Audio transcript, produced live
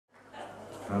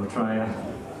I'll try.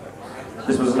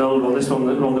 This was an old one. This one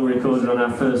that we recorded on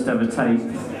our first ever tape.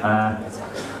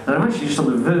 And I'm actually just on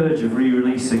the verge of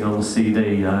re-releasing on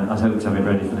CD. I'd hoped to have it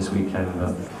ready for this weekend,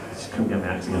 but just couldn't get my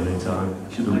act together in time.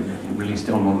 Should have released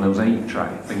it on one of those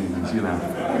 8-track things, you know.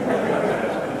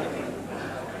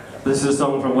 This is a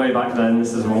song from way back then.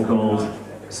 This is one called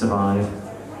Survive.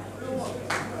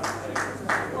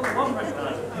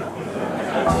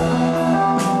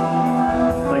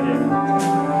 Thank you.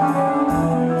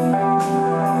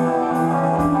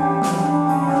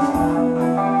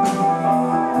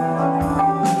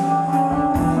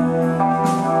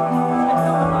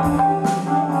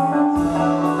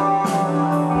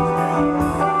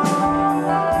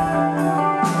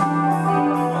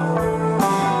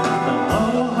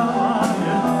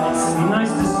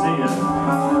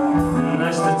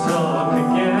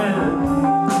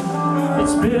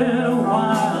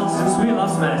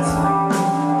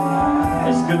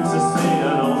 It's good to see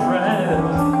an old friend.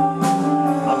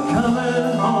 I'm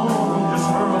coming home just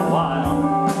for a while,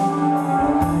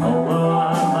 although I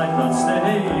might not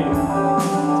stay.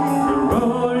 The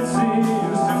road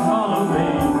seems to follow me.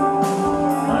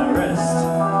 I rest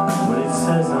when it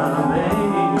says I may.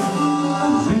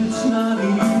 'Cause it's not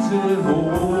easy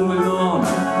holding on.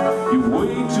 You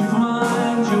wait to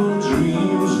find your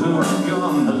dreams have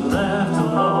gone, but left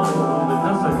alone with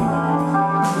nothing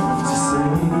to say.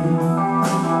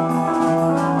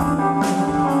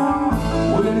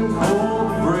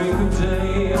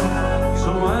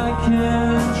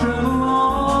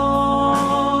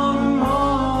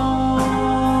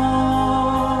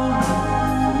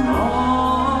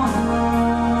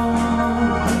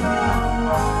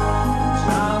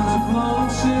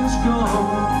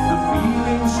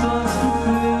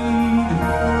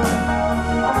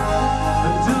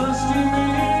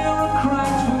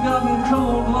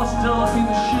 Dark in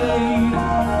the shade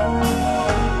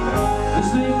as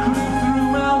they creep through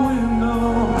my window,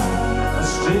 I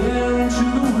stare into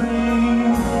the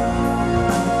rain.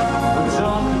 The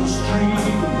darkened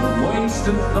street,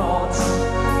 wasted thoughts,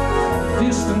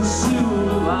 distant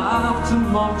silver laughter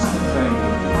mocks the pain.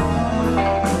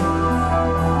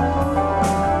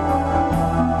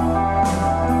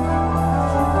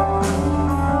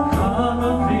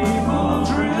 Common people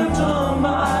drift on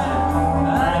by,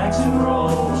 acting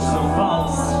roles so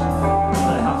false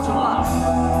they have to laugh.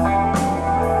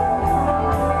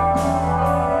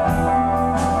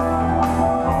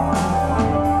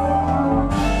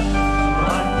 So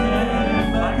I came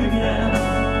back again,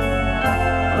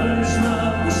 but it's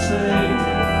not the same.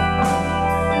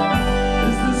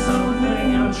 Is there something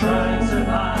you're trying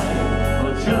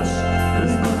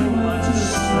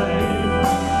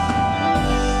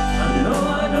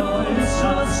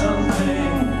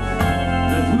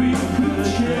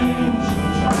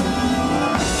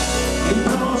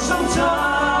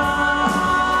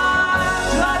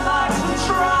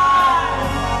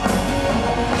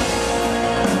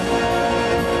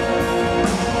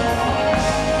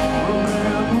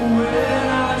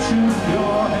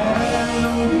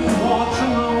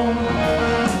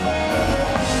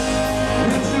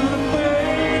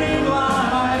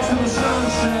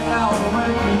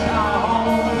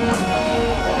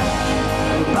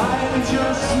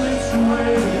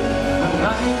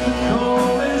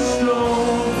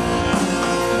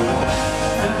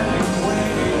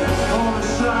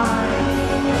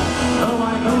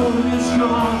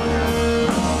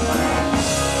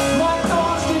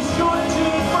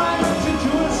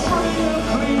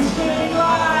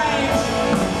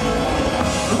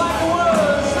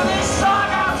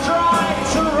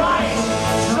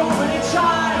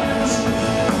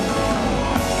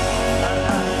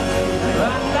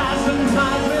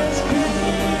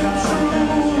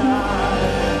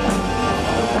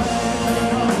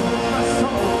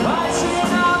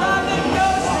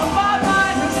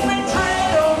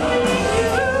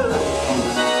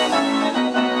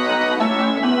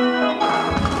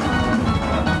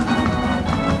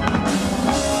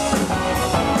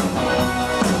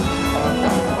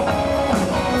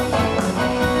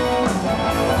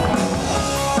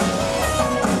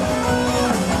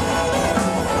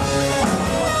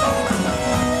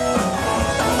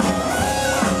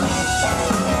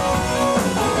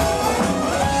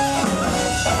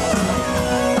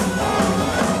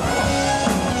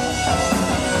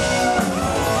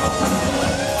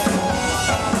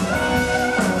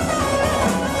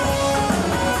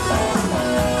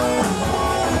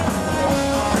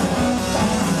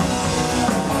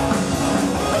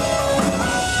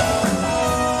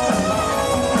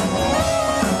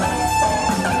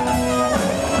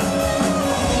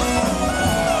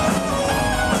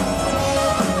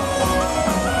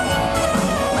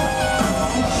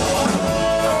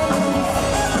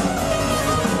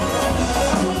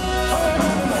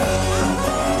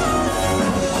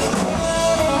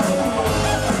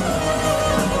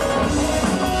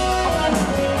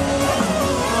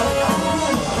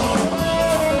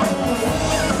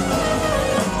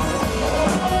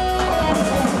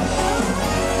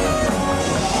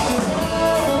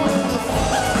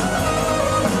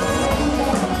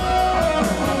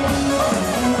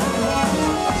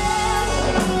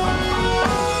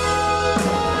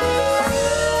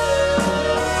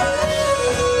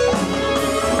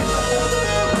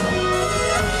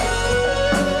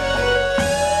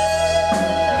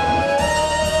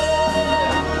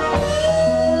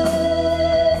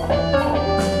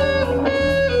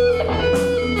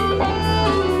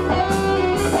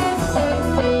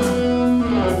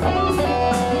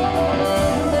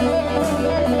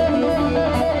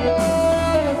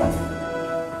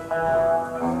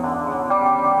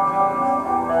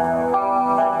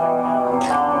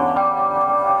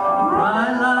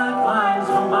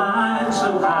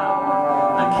still have